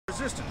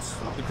resistance.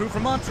 The crew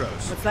from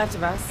Montrose. What's left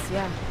of us,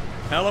 yeah.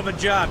 Hell of a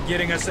job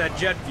getting us that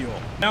jet fuel.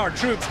 Now our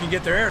troops can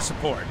get their air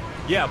support.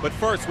 Yeah, but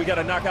first we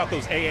gotta knock out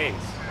those AAs.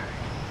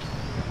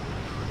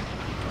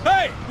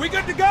 Hey, we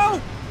good to go?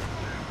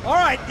 All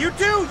right, you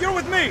two, you're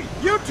with me.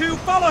 You two,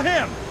 follow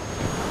him.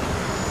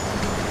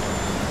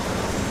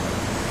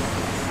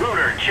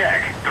 Router,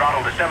 check.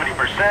 Throttle to 70%.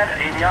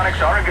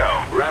 Avionics are a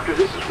go. Raptor,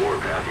 this is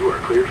Warpath. You are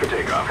cleared for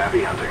takeoff.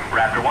 Happy hunting.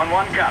 Raptor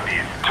 1-1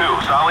 copies. 2,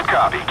 solid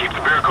copy. Keep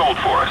the beer cold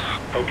for us.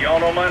 Hope you all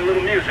don't mind a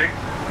little music.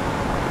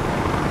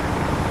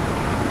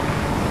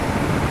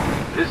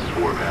 This is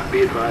Warpath.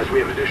 Be advised we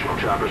have additional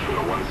choppers from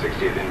the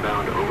 160th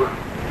inbound. Over.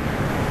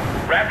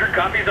 Raptor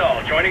copies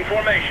all. Joining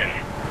formation.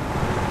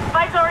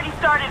 Fight's already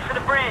started for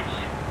the bridge.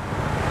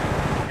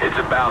 It's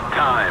about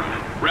time.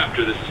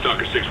 Raptor, this is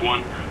Stalker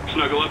 6-1.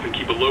 Snuggle up and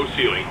keep a low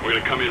ceiling. We're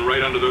gonna come in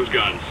right under those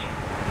guns.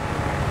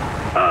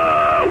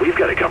 We've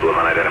got a couple of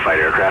unidentified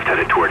aircraft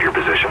headed toward your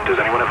position. Does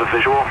anyone have a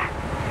visual?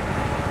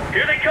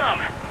 Here they come.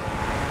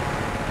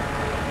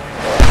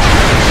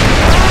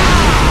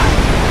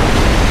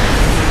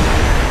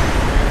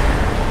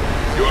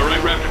 You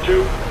alright, Raptor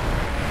 2?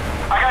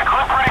 I got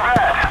clipped pretty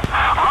bad.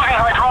 Losing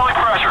hydraulic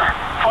pressure.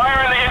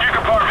 Fire in the engine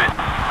compartment.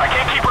 I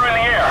can't keep her in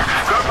the air.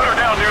 Gotta put her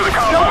down near the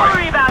convoy. Don't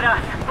worry about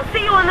us. We'll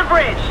see you on the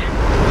bridge.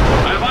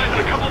 I have eyes on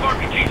a couple of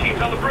RPG teams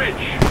on the bridge.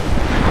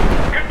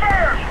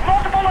 Confirmed.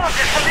 Multiple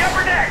objects from the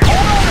upper deck.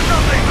 Hold on to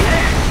something.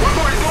 One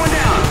more is going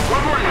down.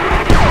 One more is...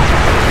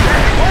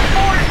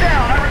 1-4 is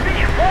down. I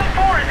repeat,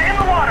 1-4 is in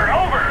the water.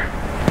 Over.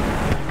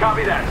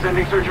 Copy that.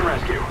 Sending search and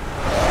rescue.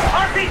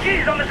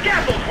 RPGs on the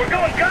scaffolds. We're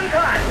going guns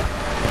hot.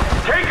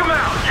 Take them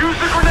out. Use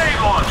the grenade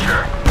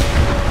launcher.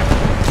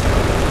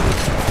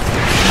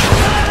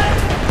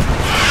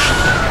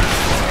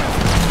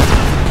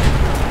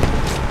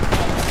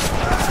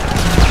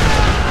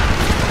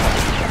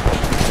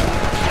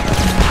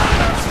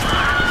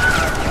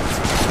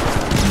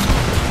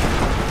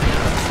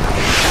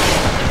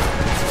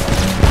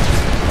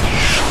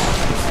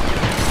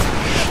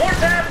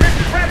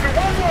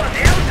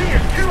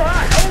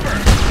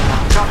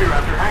 Copy,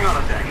 Raptor. Hang on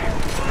a sec.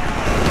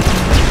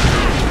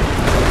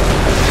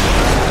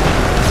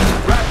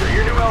 Raptor,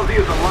 your new LZ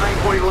is a Line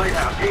Point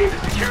lighthouse. You need to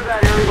secure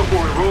that area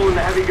before we roll in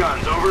the heavy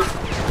guns. Over.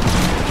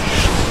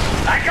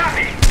 I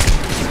copy.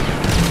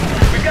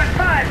 We've got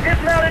 5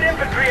 dismounted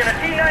infantry and a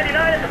T-99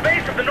 at the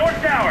base of the North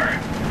Tower.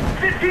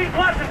 15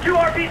 plus and 2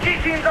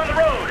 RPG teams on the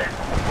road.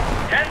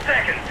 10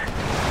 seconds.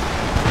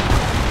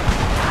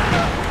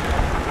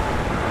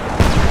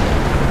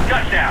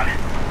 Touchdown.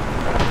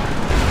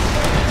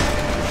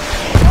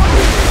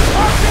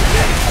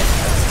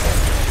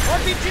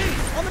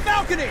 RPG on the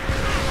balcony.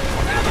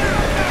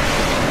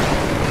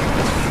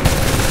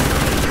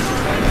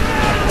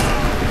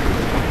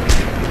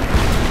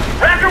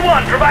 Raptor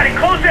 1 providing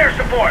close air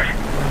support.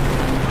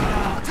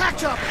 Attack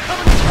chopper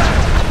coming to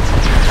ground.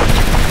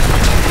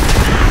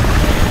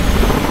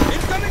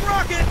 Incoming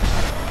rocket.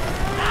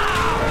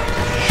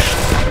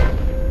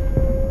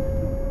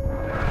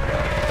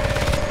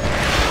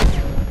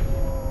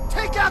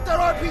 Take out that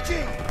RPG.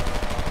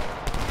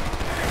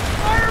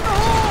 Fire in the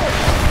hole.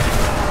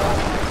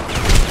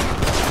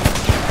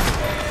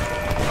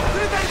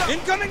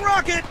 Incoming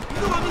rocket.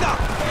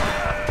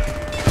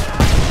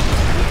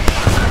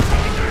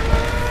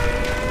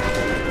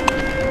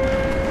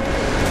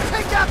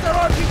 Take out that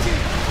RPG!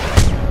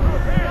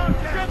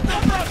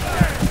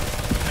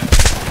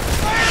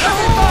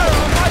 Heavy fire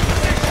on my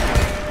position!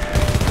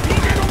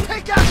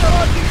 Take out that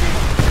RPG!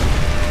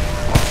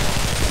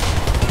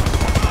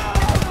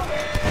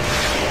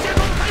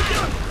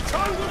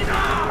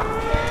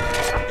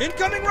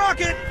 Incoming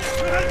rocket!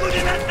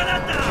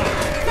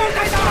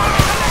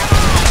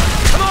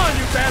 Come on,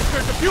 you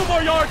bastards! A few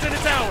more yards and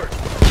it's ours!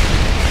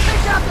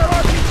 Take out that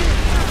RPG!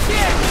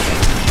 Yeah!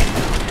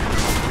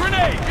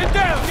 Grenade! Get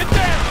down! Get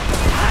down!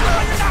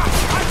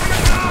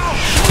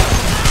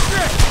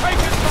 Shit! Take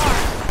his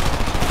fire!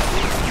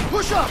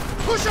 Push up!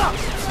 Push up!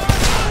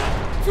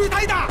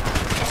 Grenade out!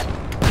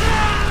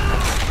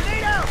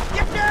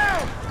 Get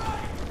down!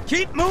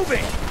 Keep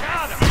moving!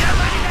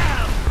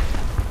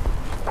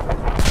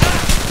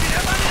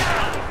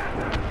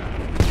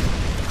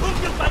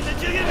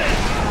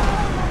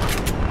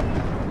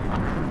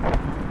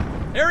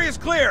 Area's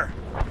clear!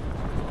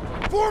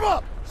 Form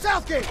up!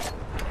 South gate!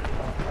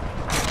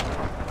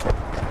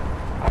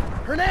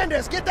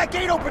 Hernandez, get that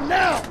gate open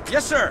now!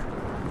 Yes, sir!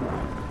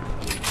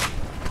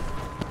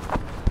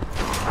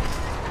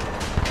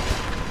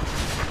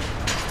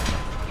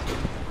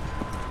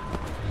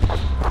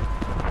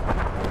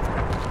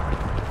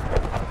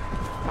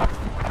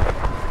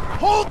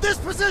 Hold this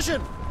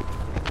position!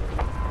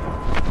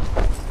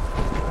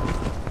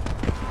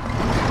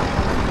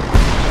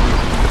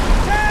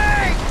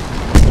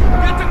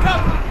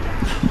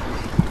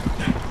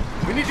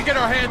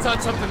 Our hands on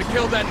something to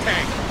kill that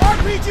tank.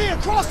 RPG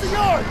across the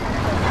yard!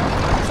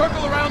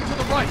 Circle around to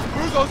the right,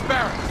 through those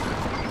barracks.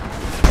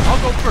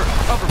 I'll go first,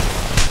 cover me.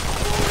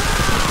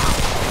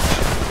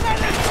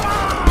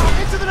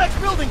 Into the next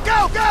building,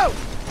 go, go!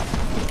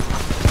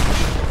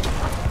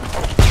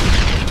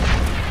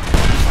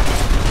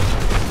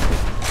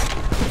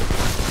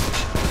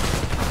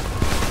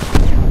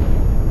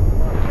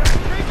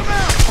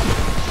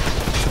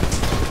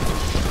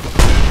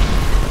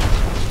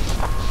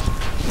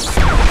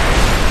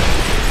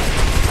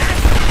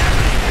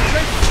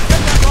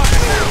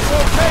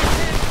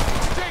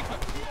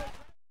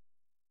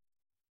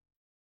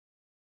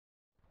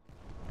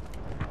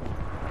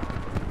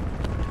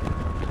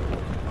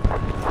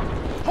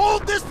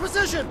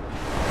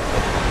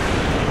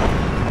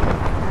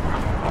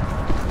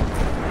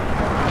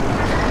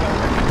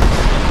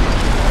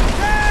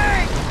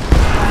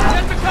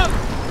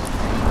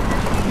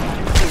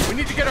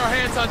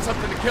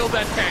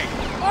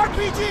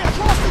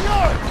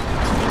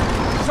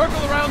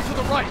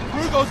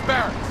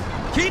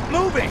 Keep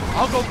moving!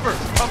 I'll go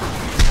first. Cover me.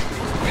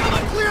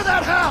 Clear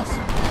that house!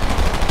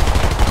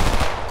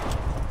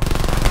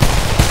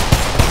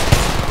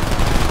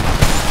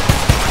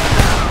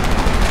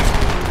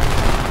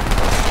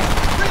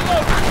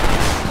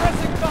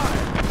 Pressing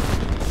fire!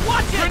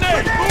 Watch it!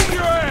 Grenade! Move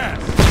your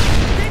ass!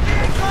 Keep me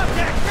in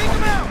contact! Take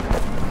them out!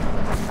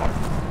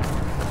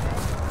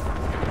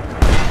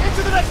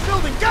 Into the next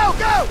building! Go!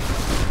 Go!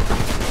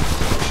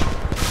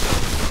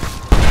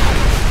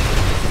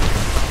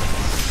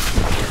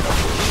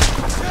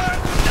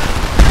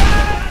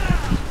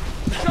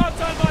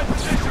 Shots on my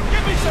position!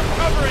 Give me some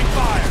covering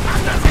fire!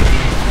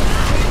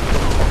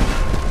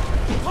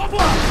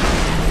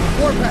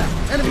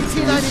 Warpath! Enemy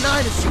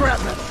T-99 is scrap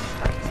metal!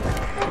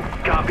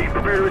 Copy.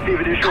 Prepare to receive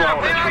additional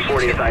elements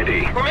for 40th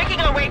ID. We're making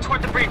our way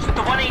toward the bridge with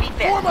the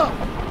 185th. Form up!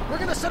 We're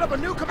gonna set up a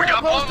new We command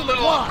got post blown a in the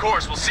little off block!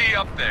 course. We'll see you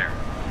up there.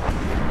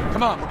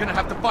 Come on, we're gonna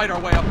have to fight our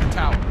way up the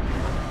tower.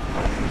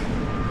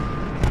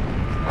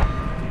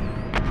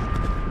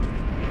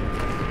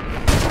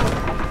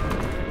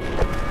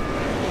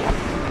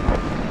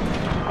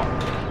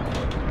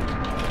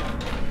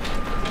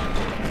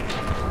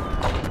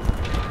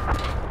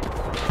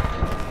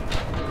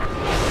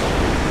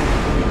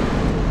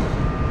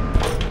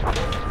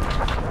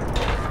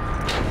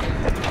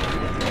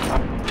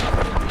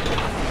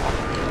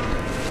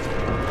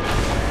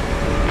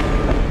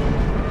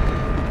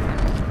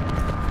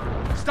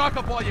 Stock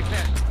up while you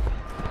can.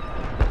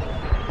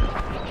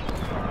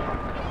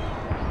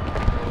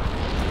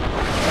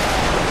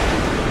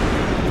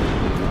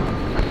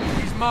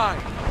 He's mine.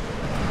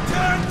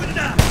 Turn with it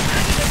up!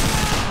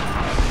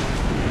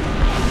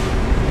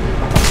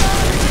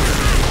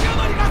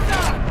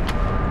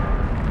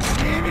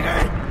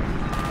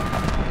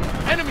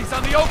 Enemies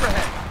on the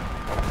overhead.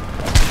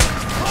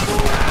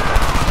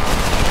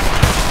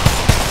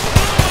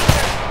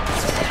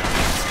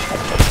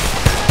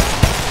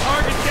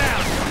 Target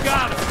down. You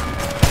got him.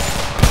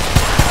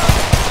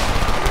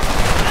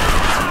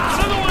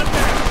 Another one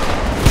down.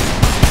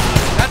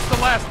 That's the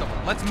last of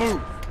them. Let's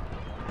move.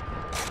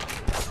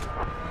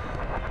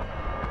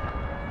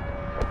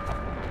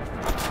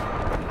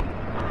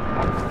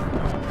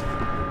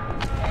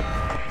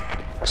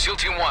 SEAL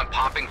Team 1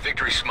 popping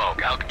victory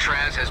smoke.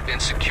 Alcatraz has been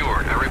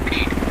secured. I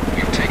repeat,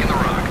 you've taken the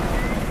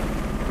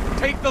rock.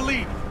 Take the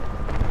lead.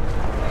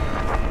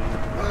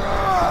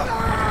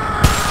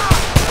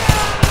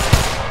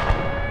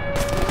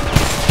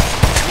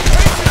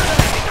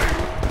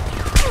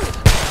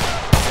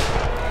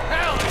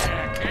 Hell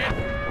yeah, kid.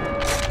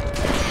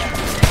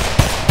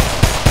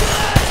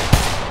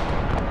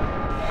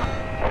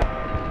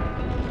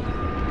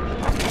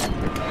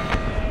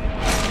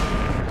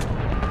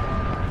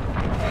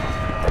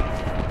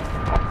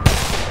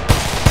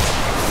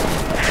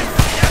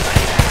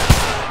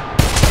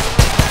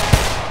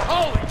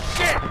 Holy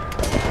shit!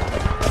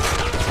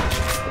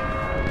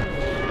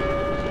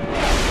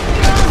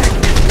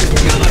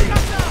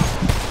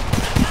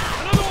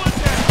 Another one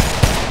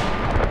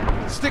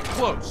down! Stick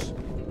close.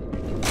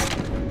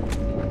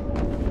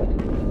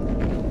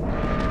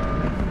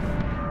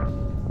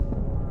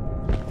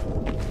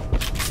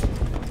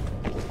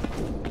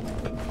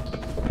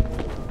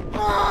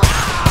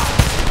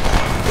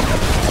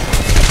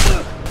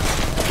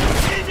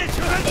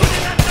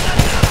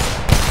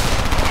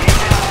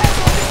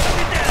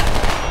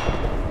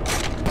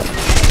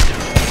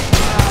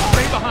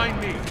 Stay behind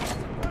me.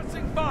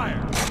 Pressing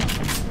fire.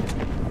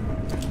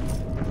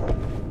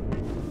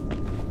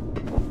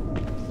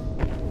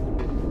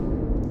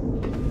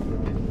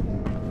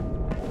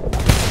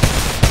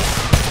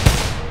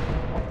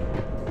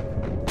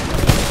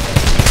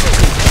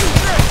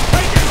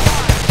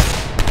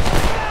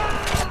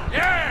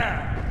 Yeah!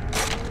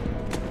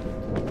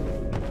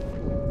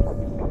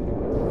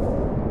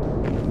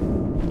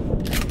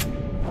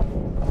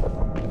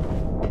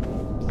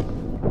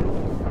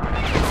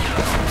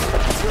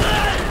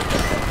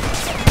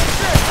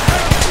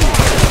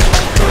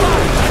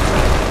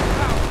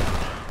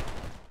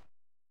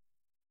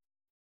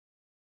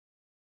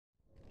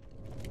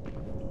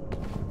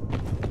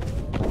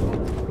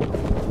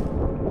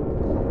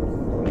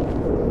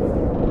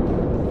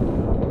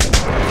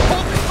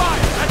 Holding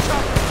fire! That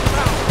chopper's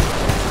down!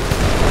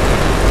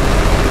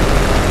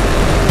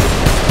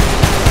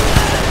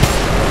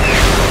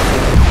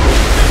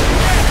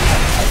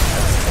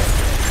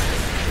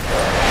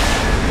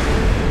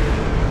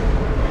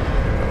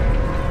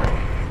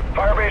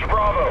 Firebase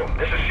Bravo,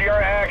 this is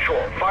Sierra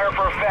Actual. Fire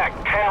for effect.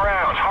 10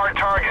 rounds. Hard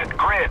target.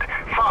 Grid.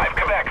 5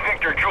 Quebec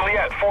Victor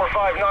Juliet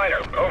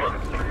 459er. Over.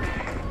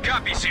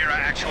 Copy, Sierra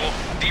Actual.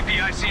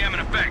 DPICM in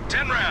effect.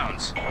 10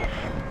 rounds.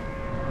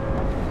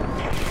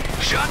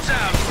 Shots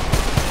out.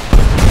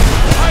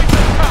 Eyes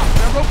on top!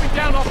 They're roping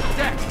down off the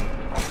deck!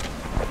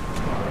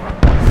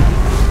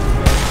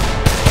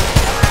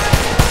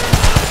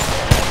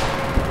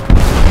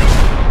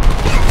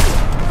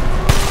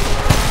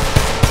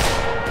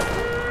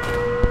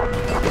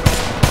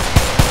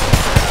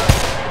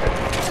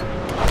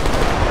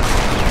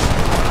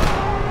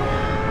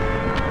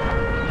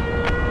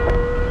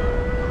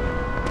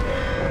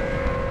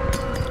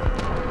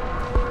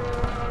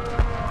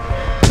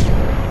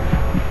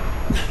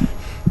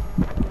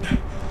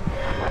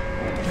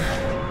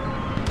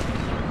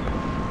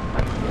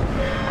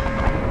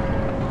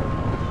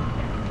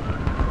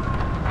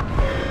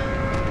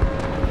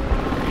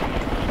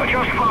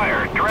 just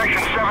fired. Direction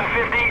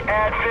 750,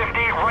 add 50,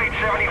 right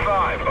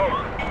 75.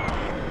 Over.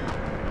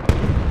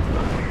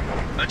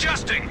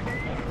 Adjusting.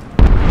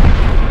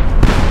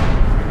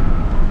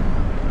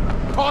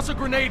 Toss a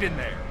grenade in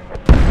there.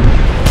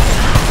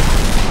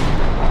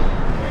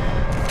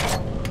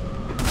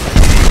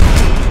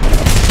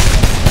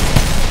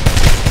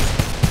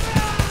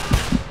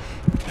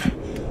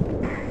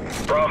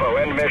 Bravo,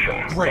 end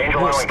mission. Great,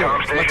 Angel more Island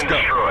comm stairs. Let's station go.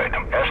 destroyed.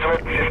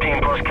 Estimate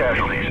 15 plus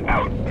casualties.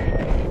 Out.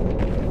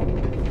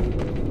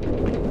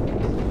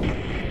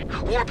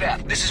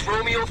 Warpath, this is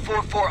Romeo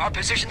 4-4. Our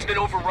position's been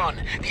overrun.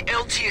 The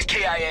LT is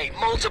KIA.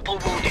 Multiple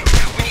wounded.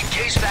 We need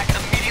case back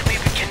immediately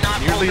if we cannot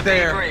hold Nearly the Bay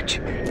there. Bridge.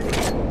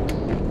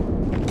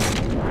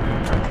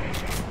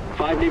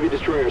 5 Navy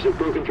destroyers have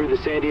broken through the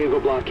San Diego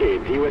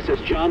blockade. The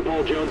USS John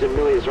Paul Jones and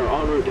Milius are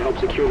en route to help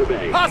secure the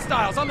bay.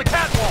 Hostiles on the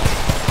catwalk!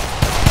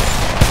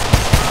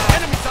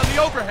 Enemies on the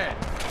overhead!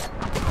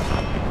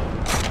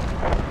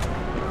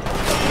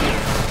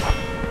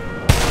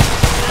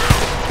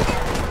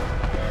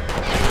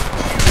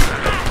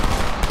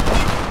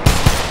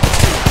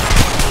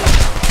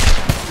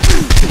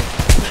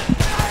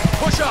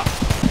 Push up!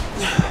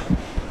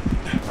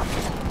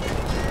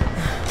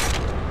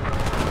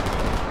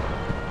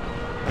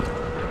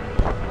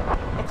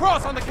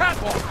 Across on the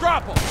catwalk!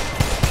 Drop them!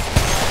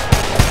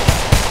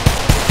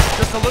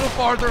 Just a little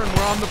farther and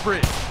we're on the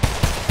bridge.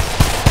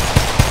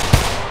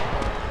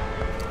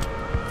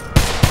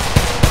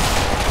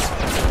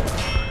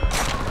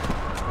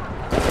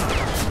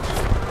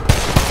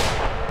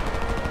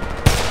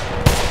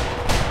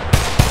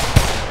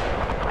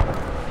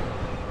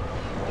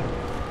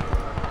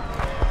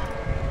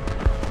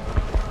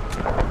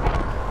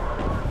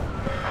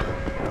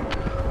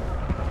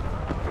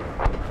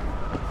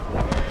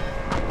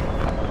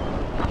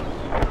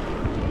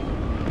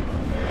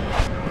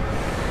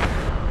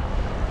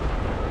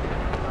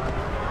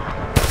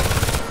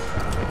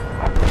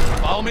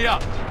 Follow me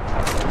up.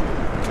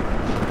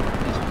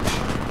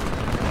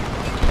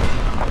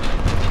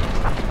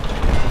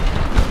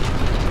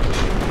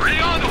 Ready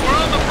on, we're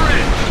on the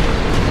bridge.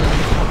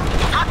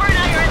 Hopper and I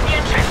are at the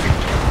entrance.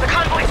 The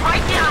convoy's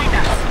right behind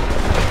us.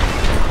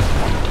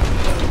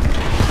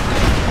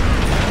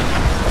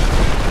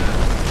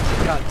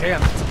 God damn,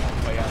 that's a long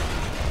way out.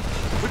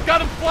 We've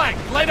got him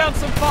flanked. Lay down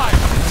some fire.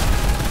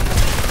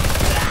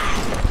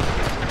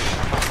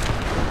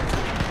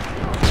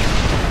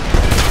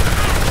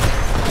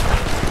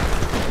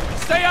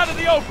 Stay out of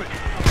the open.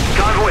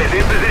 Convoy is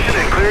in position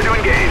and clear to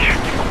engage.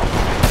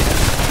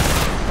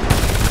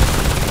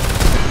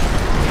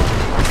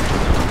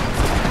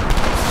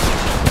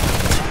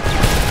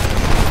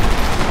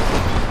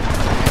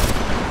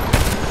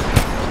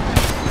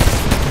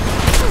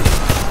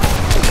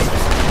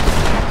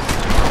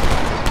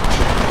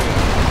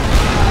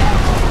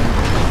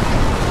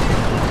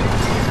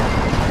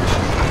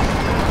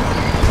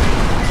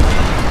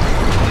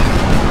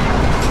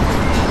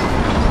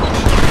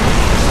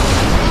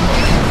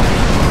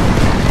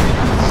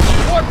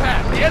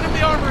 Warpath, the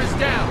enemy armor is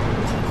down.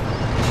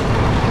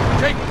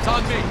 Jacob's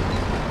on me.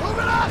 Move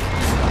it up!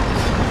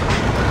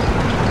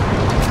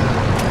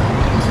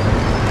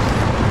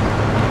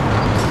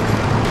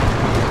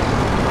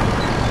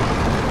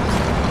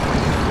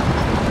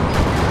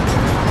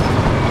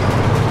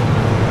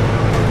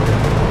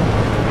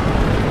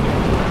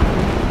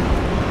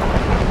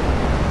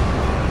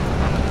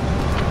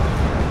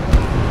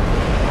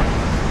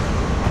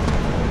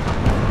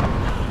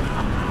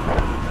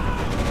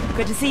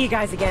 Good to see you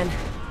guys again.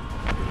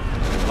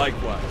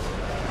 Likewise.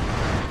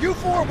 You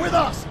four with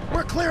us!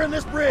 We're clearing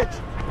this bridge!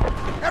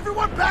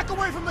 Everyone back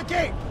away from the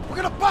gate! We're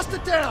gonna bust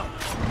it down!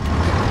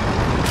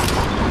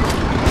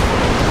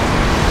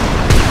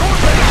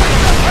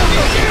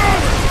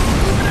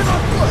 Moving in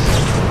on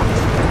foot!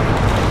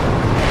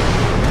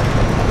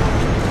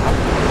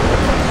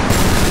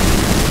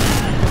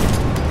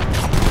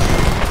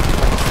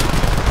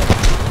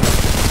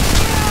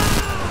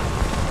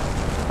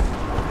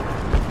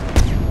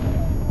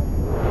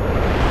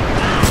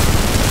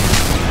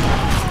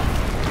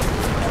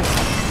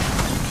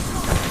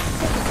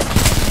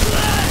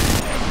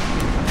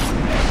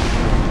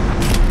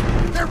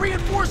 They're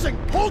reinforcing!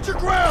 Hold your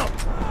ground!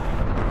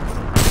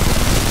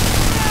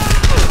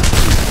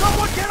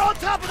 Someone get on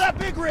top of that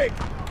big rig!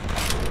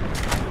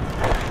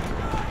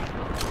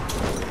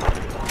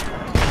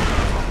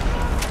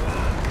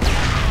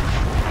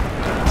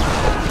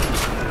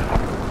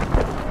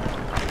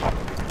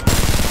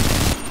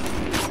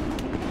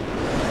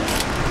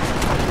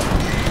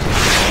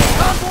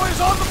 Convoy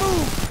is on the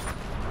move!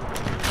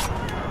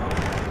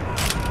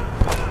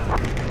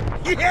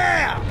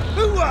 Yeah!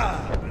 Hooah!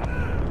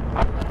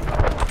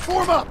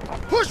 Form up!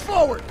 Push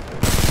forward!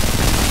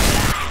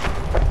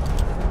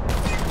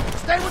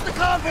 Stay with the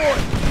convoy!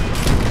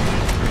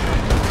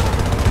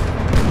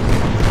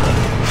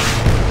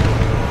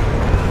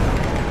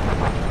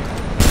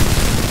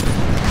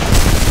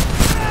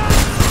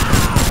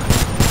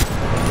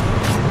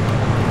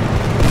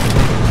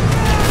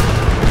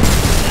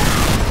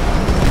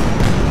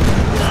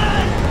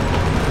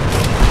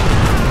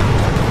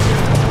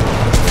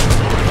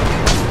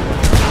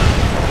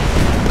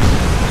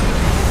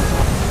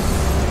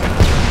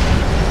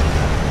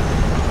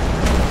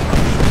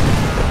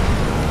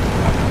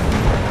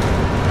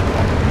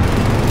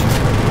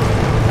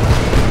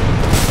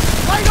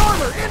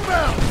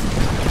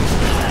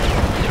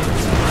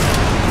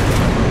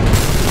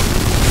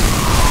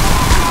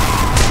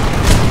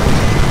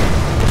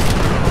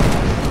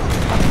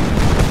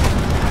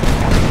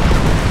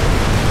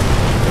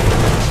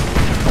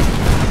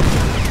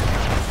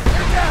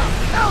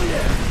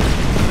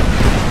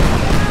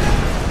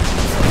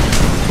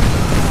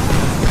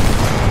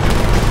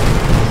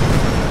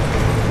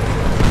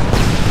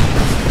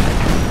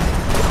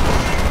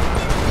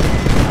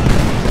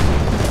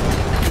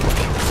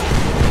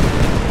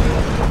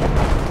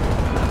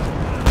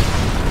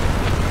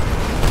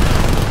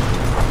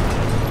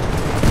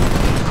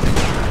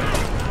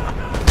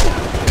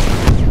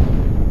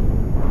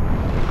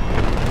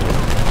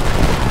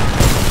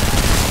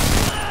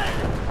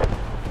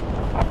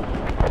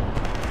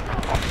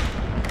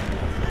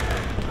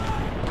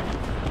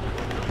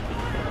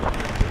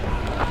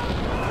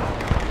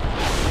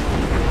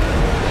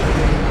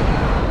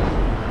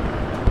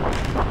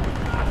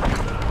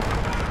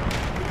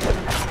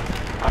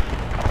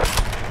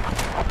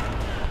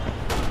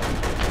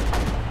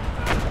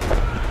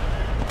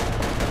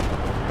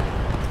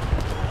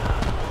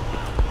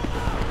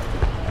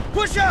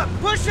 Push up!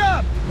 Push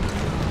up!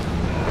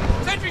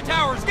 Sentry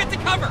towers, get to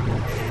cover!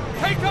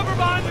 Take cover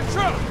behind the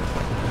truck!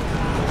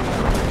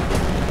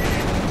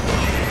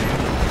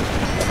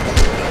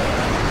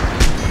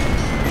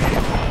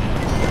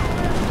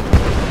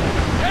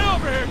 Get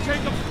over here,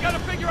 Jacob! We gotta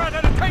figure out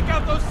how to take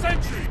out those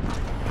sentries!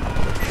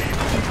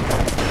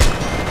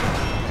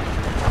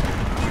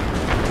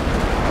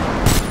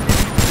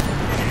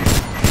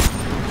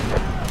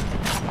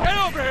 Get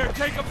over here,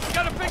 Jacob! We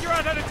gotta figure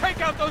out how to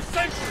take out those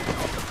sentries!